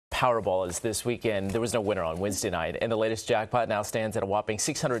Powerball is this weekend. There was no winner on Wednesday night, and the latest jackpot now stands at a whopping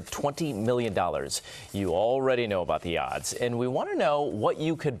 $620 million. You already know about the odds, and we want to know what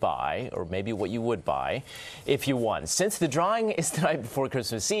you could buy, or maybe what you would buy, if you won. Since the drawing is the night before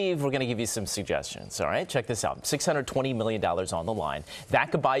Christmas Eve, we're going to give you some suggestions. All right, check this out. $620 million on the line.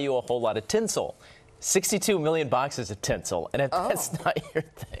 That could buy you a whole lot of tinsel. 62 million boxes of tinsel, and if that's not your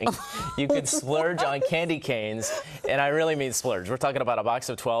thing, you could splurge on candy canes, and I really mean splurge. We're talking about a box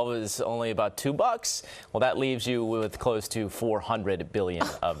of 12 is only about $2. Well, that leaves you with close to 400 billion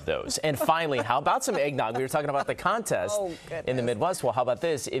of those. And finally, how about some eggnog? We were talking about the contest in the Midwest. Well, how about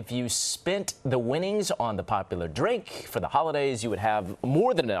this? If you spent the winnings on the popular drink for the holidays, you would have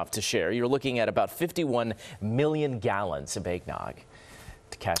more than enough to share. You're looking at about 51 million gallons of eggnog.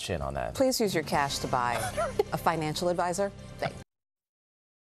 To cash in on that. Please use your cash to buy a financial advisor. Thanks.